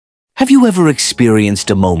Have you ever experienced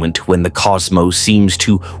a moment when the cosmos seems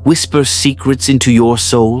to whisper secrets into your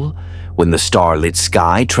soul? When the starlit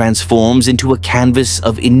sky transforms into a canvas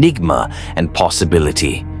of enigma and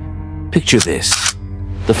possibility? Picture this.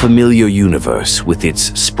 The familiar universe, with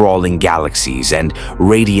its sprawling galaxies and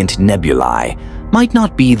radiant nebulae, might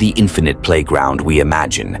not be the infinite playground we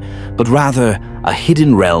imagine, but rather a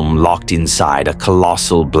hidden realm locked inside a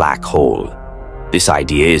colossal black hole. This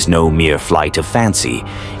idea is no mere flight of fancy.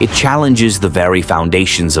 It challenges the very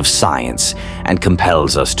foundations of science and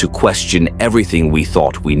compels us to question everything we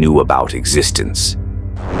thought we knew about existence.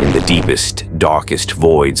 In the deepest, darkest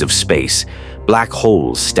voids of space, black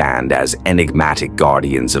holes stand as enigmatic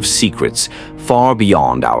guardians of secrets far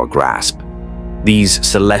beyond our grasp. These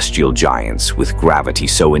celestial giants, with gravity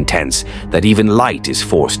so intense that even light is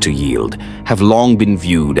forced to yield, have long been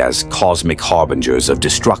viewed as cosmic harbingers of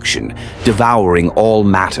destruction, devouring all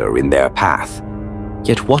matter in their path.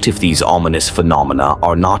 Yet what if these ominous phenomena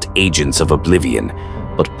are not agents of oblivion,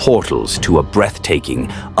 but portals to a breathtaking,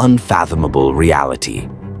 unfathomable reality?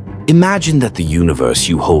 Imagine that the universe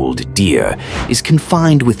you hold dear is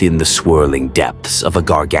confined within the swirling depths of a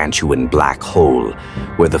gargantuan black hole,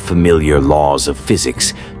 where the familiar laws of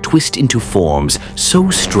physics twist into forms so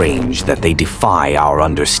strange that they defy our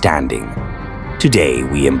understanding. Today,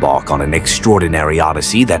 we embark on an extraordinary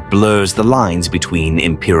odyssey that blurs the lines between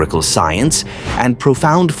empirical science and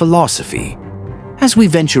profound philosophy. As we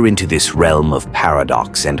venture into this realm of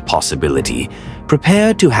paradox and possibility,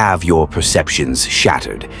 prepare to have your perceptions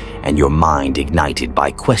shattered and your mind ignited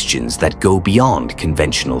by questions that go beyond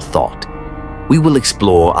conventional thought. We will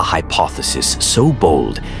explore a hypothesis so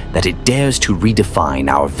bold that it dares to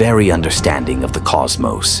redefine our very understanding of the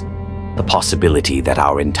cosmos. The possibility that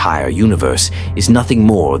our entire universe is nothing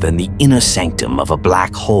more than the inner sanctum of a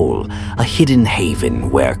black hole, a hidden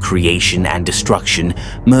haven where creation and destruction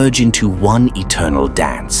merge into one eternal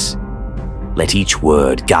dance. Let each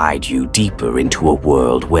word guide you deeper into a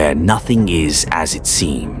world where nothing is as it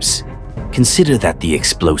seems. Consider that the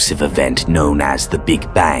explosive event known as the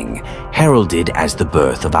Big Bang, heralded as the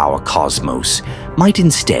birth of our cosmos, might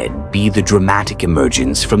instead be the dramatic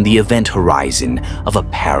emergence from the event horizon of a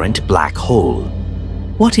parent black hole.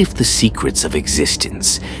 What if the secrets of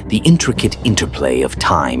existence, the intricate interplay of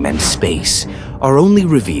time and space, are only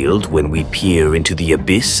revealed when we peer into the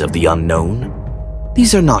abyss of the unknown?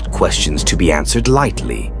 These are not questions to be answered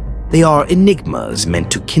lightly. They are enigmas meant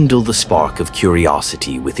to kindle the spark of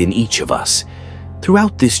curiosity within each of us.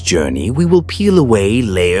 Throughout this journey, we will peel away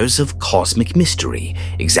layers of cosmic mystery,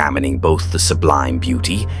 examining both the sublime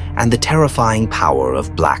beauty and the terrifying power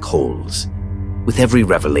of black holes. With every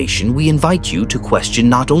revelation, we invite you to question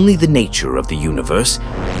not only the nature of the universe,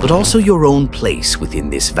 but also your own place within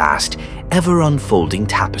this vast, ever-unfolding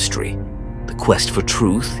tapestry. The quest for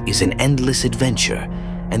truth is an endless adventure,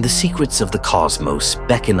 and the secrets of the cosmos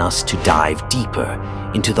beckon us to dive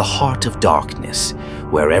deeper into the heart of darkness,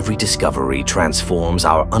 where every discovery transforms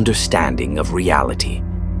our understanding of reality.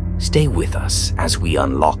 Stay with us as we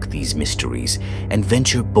unlock these mysteries and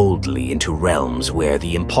venture boldly into realms where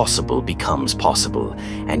the impossible becomes possible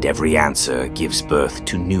and every answer gives birth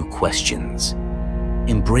to new questions.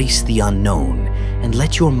 Embrace the unknown and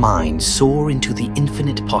let your mind soar into the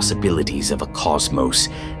infinite possibilities of a cosmos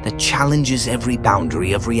that challenges every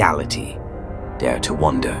boundary of reality. Dare to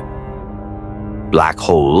wonder. Black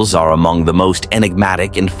holes are among the most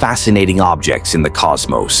enigmatic and fascinating objects in the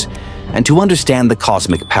cosmos. And to understand the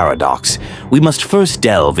cosmic paradox, we must first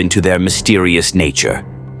delve into their mysterious nature.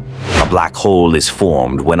 A black hole is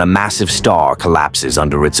formed when a massive star collapses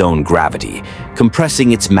under its own gravity,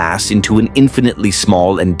 compressing its mass into an infinitely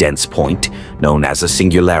small and dense point known as a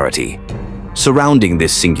singularity. Surrounding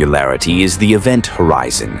this singularity is the event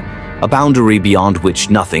horizon, a boundary beyond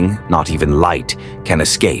which nothing, not even light, can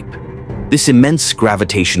escape. This immense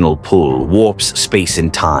gravitational pull warps space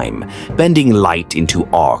and time, bending light into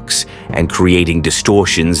arcs and creating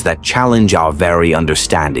distortions that challenge our very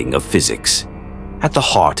understanding of physics. At the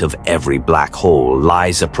heart of every black hole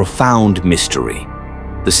lies a profound mystery.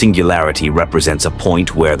 The singularity represents a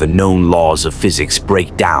point where the known laws of physics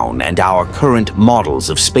break down and our current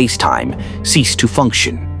models of spacetime cease to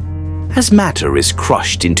function. As matter is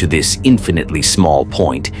crushed into this infinitely small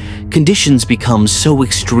point, conditions become so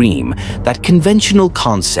extreme that conventional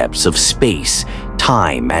concepts of space,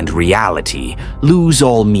 time, and reality lose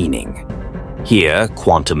all meaning. Here,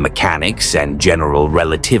 quantum mechanics and general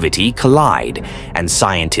relativity collide, and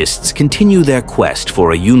scientists continue their quest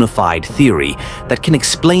for a unified theory that can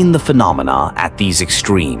explain the phenomena at these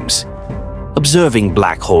extremes. Observing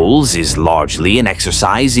black holes is largely an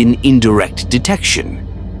exercise in indirect detection.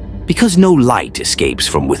 Because no light escapes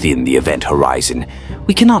from within the event horizon,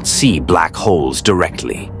 we cannot see black holes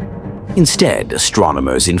directly. Instead,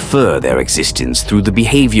 astronomers infer their existence through the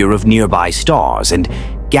behavior of nearby stars and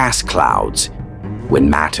gas clouds. When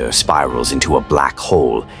matter spirals into a black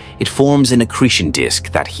hole, it forms an accretion disk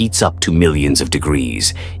that heats up to millions of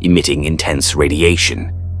degrees, emitting intense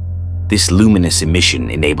radiation. This luminous emission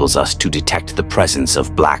enables us to detect the presence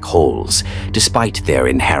of black holes, despite their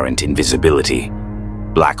inherent invisibility.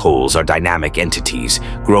 Black holes are dynamic entities,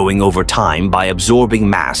 growing over time by absorbing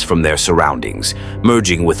mass from their surroundings,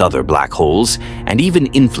 merging with other black holes, and even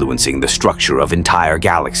influencing the structure of entire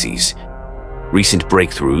galaxies. Recent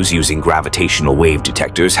breakthroughs using gravitational wave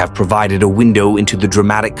detectors have provided a window into the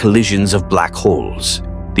dramatic collisions of black holes.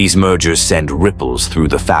 These mergers send ripples through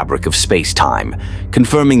the fabric of space-time,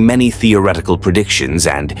 confirming many theoretical predictions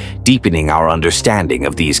and deepening our understanding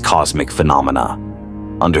of these cosmic phenomena.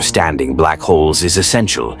 Understanding black holes is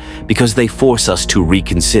essential because they force us to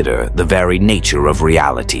reconsider the very nature of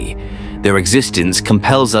reality. Their existence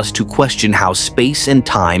compels us to question how space and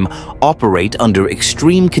time operate under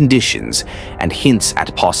extreme conditions and hints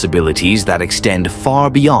at possibilities that extend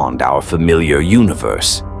far beyond our familiar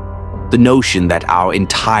universe. The notion that our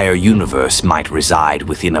entire universe might reside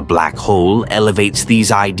within a black hole elevates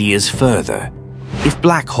these ideas further. If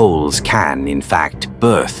black holes can, in fact,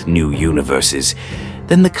 birth new universes,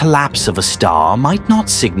 then the collapse of a star might not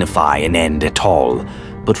signify an end at all,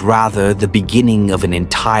 but rather the beginning of an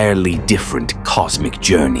entirely different cosmic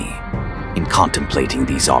journey. In contemplating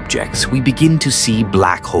these objects, we begin to see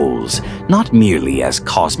black holes not merely as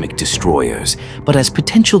cosmic destroyers, but as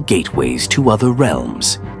potential gateways to other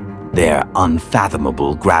realms. Their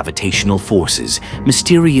unfathomable gravitational forces,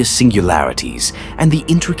 mysterious singularities, and the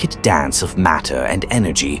intricate dance of matter and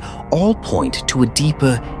energy all point to a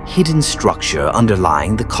deeper, hidden structure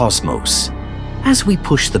underlying the cosmos. As we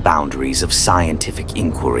push the boundaries of scientific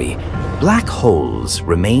inquiry, black holes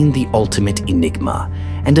remain the ultimate enigma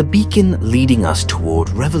and a beacon leading us toward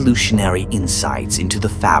revolutionary insights into the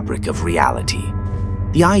fabric of reality.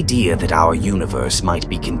 The idea that our universe might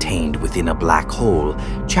be contained within a black hole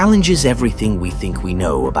challenges everything we think we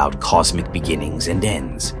know about cosmic beginnings and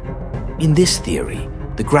ends. In this theory,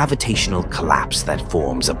 the gravitational collapse that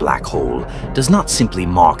forms a black hole does not simply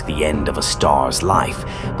mark the end of a star's life,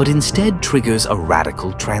 but instead triggers a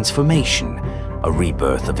radical transformation, a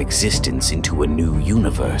rebirth of existence into a new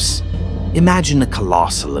universe. Imagine a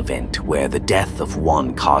colossal event where the death of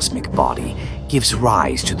one cosmic body gives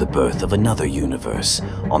rise to the birth of another universe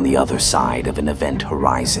on the other side of an event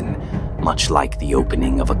horizon, much like the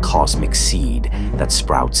opening of a cosmic seed that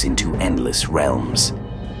sprouts into endless realms.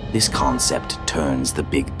 This concept turns the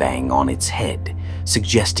Big Bang on its head,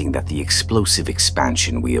 suggesting that the explosive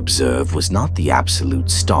expansion we observe was not the absolute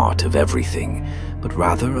start of everything, but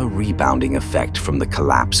rather a rebounding effect from the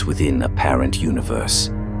collapse within a parent universe.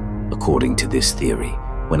 According to this theory,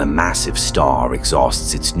 when a massive star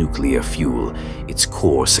exhausts its nuclear fuel, its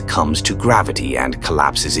core succumbs to gravity and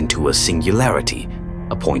collapses into a singularity,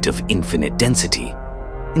 a point of infinite density.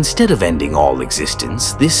 Instead of ending all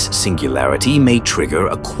existence, this singularity may trigger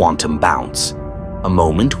a quantum bounce, a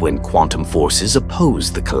moment when quantum forces oppose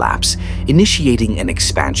the collapse, initiating an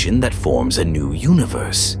expansion that forms a new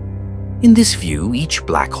universe. In this view, each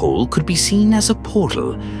black hole could be seen as a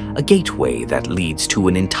portal, a gateway that leads to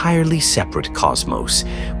an entirely separate cosmos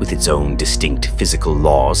with its own distinct physical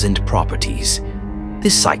laws and properties.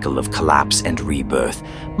 This cycle of collapse and rebirth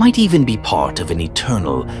might even be part of an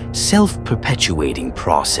eternal, self-perpetuating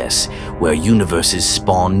process where universes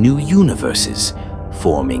spawn new universes,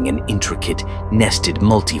 forming an intricate, nested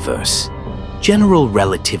multiverse. General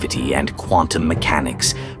relativity and quantum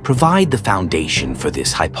mechanics provide the foundation for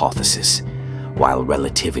this hypothesis. While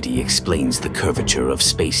relativity explains the curvature of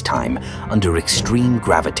space-time under extreme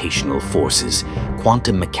gravitational forces,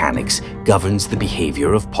 quantum mechanics governs the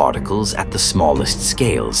behavior of particles at the smallest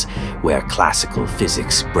scales, where classical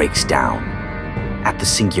physics breaks down. At the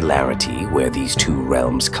singularity where these two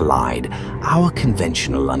realms collide, our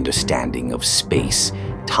conventional understanding of space,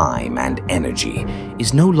 time, and energy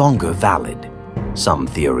is no longer valid. Some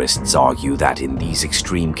theorists argue that in these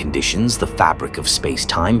extreme conditions, the fabric of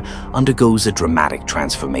space-time undergoes a dramatic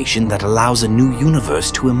transformation that allows a new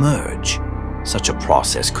universe to emerge. Such a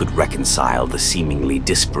process could reconcile the seemingly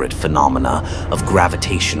disparate phenomena of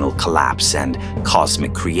gravitational collapse and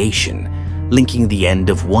cosmic creation, linking the end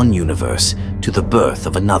of one universe to the birth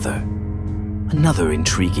of another. Another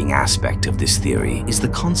intriguing aspect of this theory is the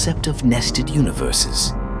concept of nested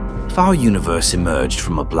universes. If our universe emerged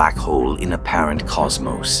from a black hole in a parent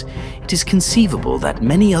cosmos, it is conceivable that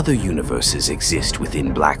many other universes exist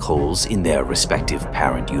within black holes in their respective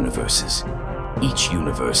parent universes. Each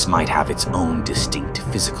universe might have its own distinct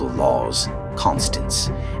physical laws, constants,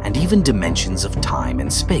 and even dimensions of time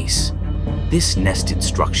and space. This nested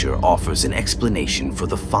structure offers an explanation for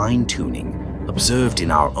the fine-tuning observed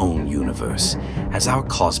in our own universe, as our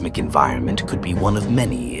cosmic environment could be one of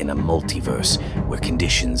many in a multiverse where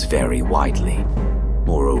conditions vary widely.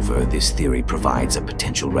 Moreover, this theory provides a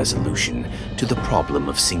potential resolution to the problem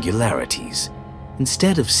of singularities.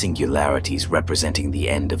 Instead of singularities representing the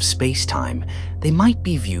end of space-time, they might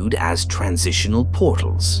be viewed as transitional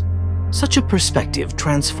portals. Such a perspective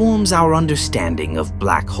transforms our understanding of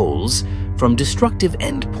black holes from destructive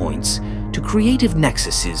endpoints to creative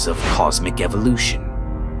nexuses of cosmic evolution.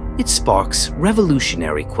 It sparks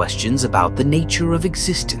revolutionary questions about the nature of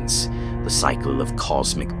existence, the cycle of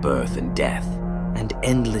cosmic birth and death, and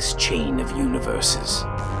endless chain of universes.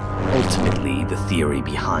 Ultimately, the theory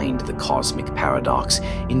behind the cosmic paradox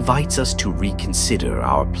invites us to reconsider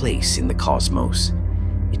our place in the cosmos.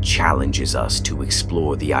 It challenges us to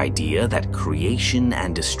explore the idea that creation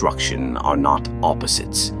and destruction are not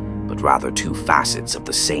opposites, but rather two facets of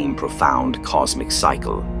the same profound cosmic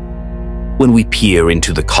cycle. When we peer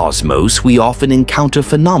into the cosmos, we often encounter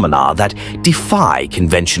phenomena that defy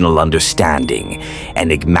conventional understanding: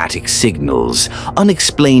 enigmatic signals,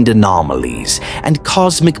 unexplained anomalies, and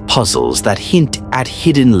cosmic puzzles that hint at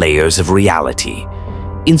hidden layers of reality.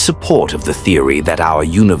 In support of the theory that our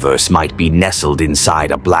universe might be nestled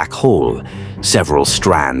inside a black hole, several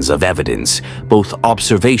strands of evidence, both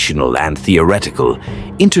observational and theoretical,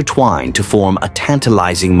 intertwine to form a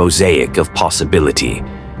tantalizing mosaic of possibility.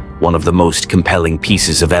 One of the most compelling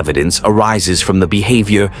pieces of evidence arises from the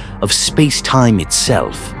behavior of space-time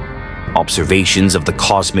itself. Observations of the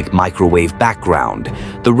cosmic microwave background,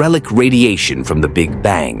 the relic radiation from the Big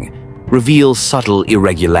Bang, reveal subtle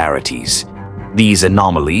irregularities. These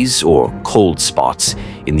anomalies, or cold spots,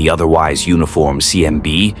 in the otherwise uniform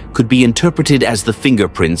CMB could be interpreted as the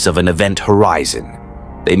fingerprints of an event horizon.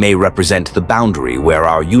 They may represent the boundary where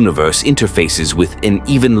our universe interfaces with an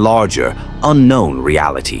even larger, unknown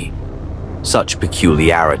reality. Such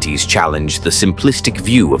peculiarities challenge the simplistic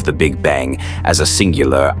view of the Big Bang as a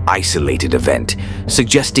singular, isolated event,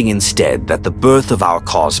 suggesting instead that the birth of our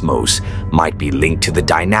cosmos might be linked to the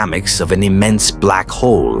dynamics of an immense black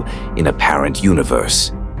hole in a parent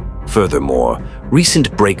universe. Furthermore,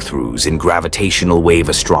 recent breakthroughs in gravitational wave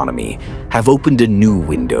astronomy have opened a new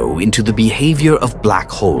window into the behavior of black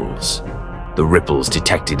holes. The ripples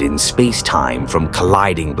detected in space-time from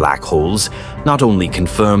colliding black holes not only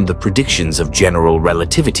confirm the predictions of general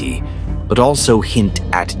relativity, but also hint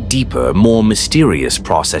at deeper, more mysterious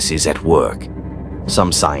processes at work.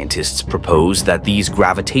 Some scientists propose that these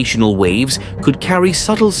gravitational waves could carry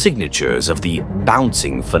subtle signatures of the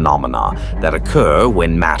bouncing phenomena that occur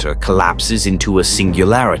when matter collapses into a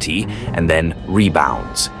singularity and then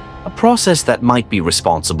rebounds, a process that might be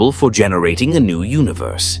responsible for generating a new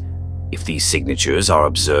universe. If these signatures are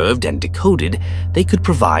observed and decoded, they could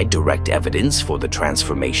provide direct evidence for the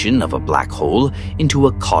transformation of a black hole into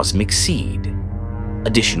a cosmic seed.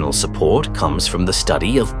 Additional support comes from the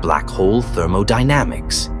study of black hole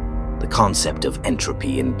thermodynamics. The concept of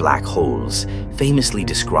entropy in black holes, famously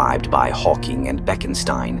described by Hawking and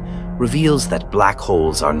Bekenstein, reveals that black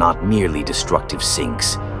holes are not merely destructive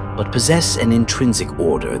sinks, but possess an intrinsic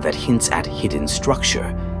order that hints at hidden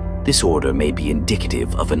structure. This order may be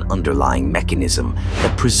indicative of an underlying mechanism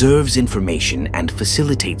that preserves information and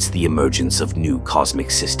facilitates the emergence of new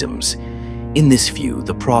cosmic systems. In this view,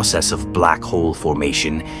 the process of black hole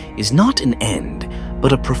formation is not an end,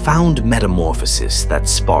 but a profound metamorphosis that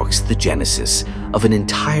sparks the genesis of an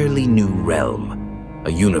entirely new realm,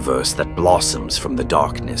 a universe that blossoms from the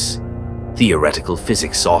darkness. Theoretical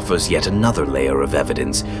physics offers yet another layer of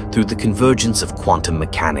evidence through the convergence of quantum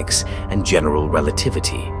mechanics and general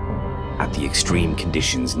relativity. At the extreme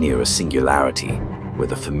conditions near a singularity, where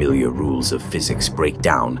the familiar rules of physics break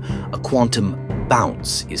down, a quantum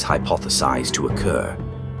bounce is hypothesized to occur.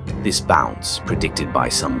 This bounce, predicted by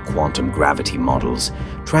some quantum gravity models,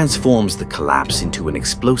 transforms the collapse into an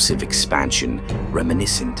explosive expansion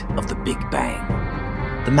reminiscent of the Big Bang.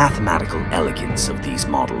 The mathematical elegance of these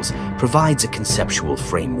models provides a conceptual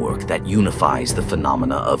framework that unifies the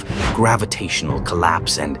phenomena of gravitational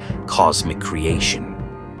collapse and cosmic creation,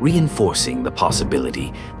 reinforcing the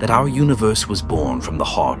possibility that our universe was born from the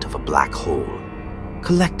heart of a black hole.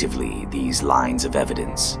 Collectively, these lines of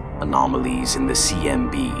evidence, anomalies in the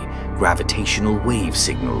CMB, gravitational wave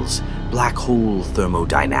signals, black hole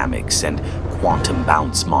thermodynamics, and quantum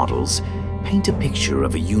bounce models, paint a picture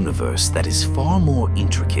of a universe that is far more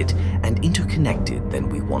intricate and interconnected than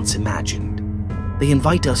we once imagined. They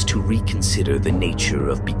invite us to reconsider the nature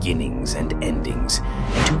of beginnings and endings,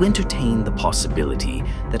 and to entertain the possibility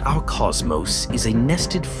that our cosmos is a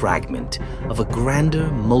nested fragment of a grander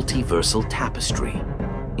multiversal tapestry.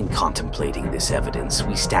 In contemplating this evidence,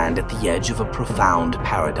 we stand at the edge of a profound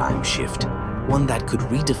paradigm shift, one that could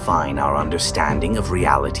redefine our understanding of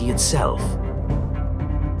reality itself.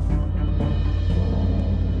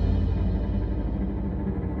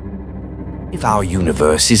 If our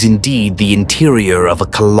universe is indeed the interior of a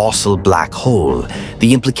colossal black hole,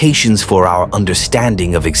 the implications for our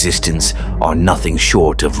understanding of existence are nothing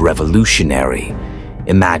short of revolutionary.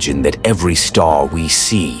 Imagine that every star we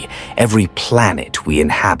see, every planet we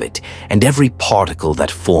inhabit, and every particle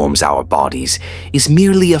that forms our bodies is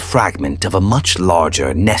merely a fragment of a much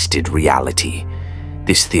larger, nested reality.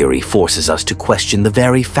 This theory forces us to question the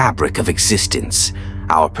very fabric of existence,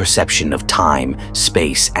 our perception of time,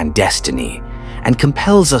 space, and destiny, and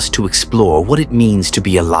compels us to explore what it means to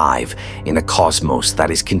be alive in a cosmos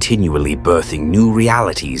that is continually birthing new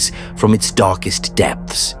realities from its darkest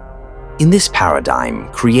depths. In this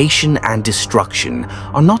paradigm, creation and destruction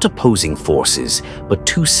are not opposing forces, but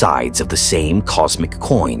two sides of the same cosmic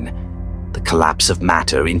coin. The collapse of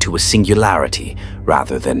matter into a singularity,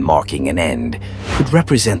 rather than marking an end, could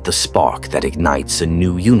represent the spark that ignites a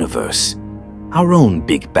new universe. Our own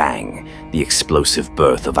Big Bang, the explosive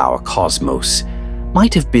birth of our cosmos,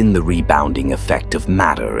 might have been the rebounding effect of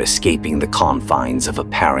matter escaping the confines of a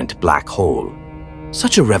parent black hole.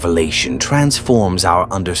 Such a revelation transforms our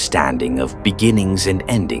understanding of beginnings and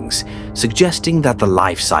endings, suggesting that the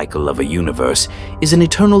life cycle of a universe is an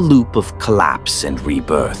eternal loop of collapse and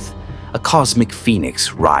rebirth, a cosmic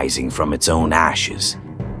phoenix rising from its own ashes.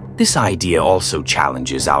 This idea also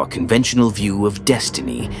challenges our conventional view of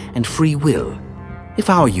destiny and free will. If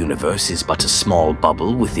our universe is but a small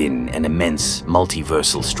bubble within an immense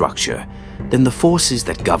multiversal structure, then the forces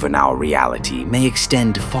that govern our reality may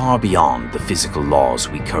extend far beyond the physical laws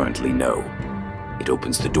we currently know. It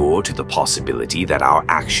opens the door to the possibility that our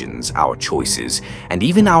actions, our choices, and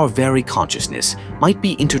even our very consciousness might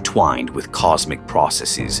be intertwined with cosmic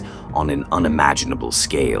processes on an unimaginable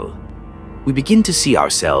scale. We begin to see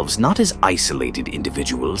ourselves not as isolated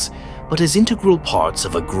individuals, but as integral parts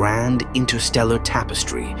of a grand interstellar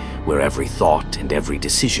tapestry where every thought and every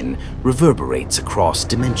decision reverberates across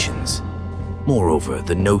dimensions. Moreover,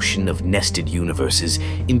 the notion of nested universes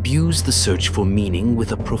imbues the search for meaning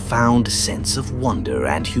with a profound sense of wonder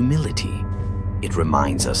and humility. It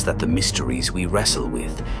reminds us that the mysteries we wrestle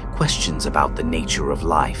with, questions about the nature of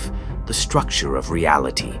life, the structure of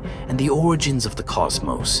reality, and the origins of the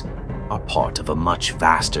cosmos, are part of a much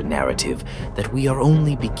vaster narrative that we are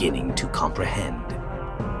only beginning to comprehend.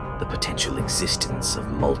 The potential existence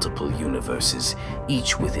of multiple universes,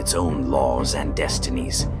 each with its own laws and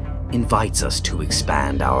destinies, invites us to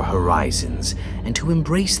expand our horizons and to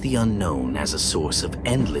embrace the unknown as a source of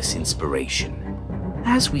endless inspiration.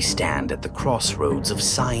 As we stand at the crossroads of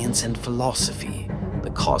science and philosophy,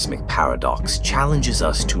 the cosmic paradox challenges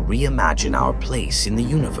us to reimagine our place in the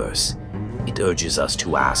universe. It urges us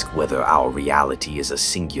to ask whether our reality is a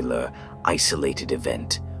singular, isolated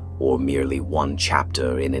event, or merely one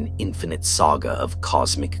chapter in an infinite saga of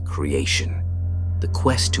cosmic creation. The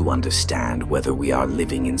quest to understand whether we are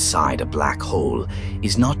living inside a black hole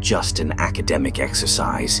is not just an academic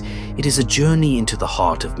exercise, it is a journey into the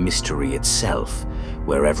heart of mystery itself,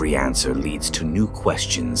 where every answer leads to new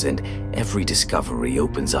questions and every discovery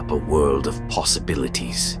opens up a world of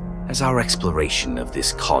possibilities. As our exploration of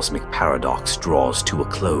this cosmic paradox draws to a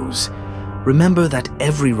close, remember that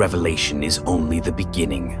every revelation is only the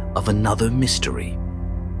beginning of another mystery.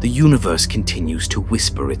 The universe continues to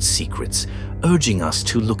whisper its secrets, urging us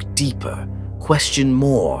to look deeper, question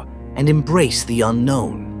more, and embrace the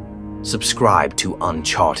unknown. Subscribe to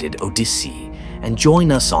Uncharted Odyssey and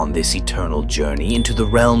join us on this eternal journey into the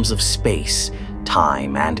realms of space,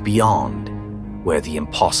 time, and beyond, where the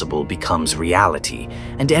impossible becomes reality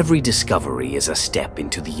and every discovery is a step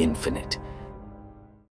into the infinite.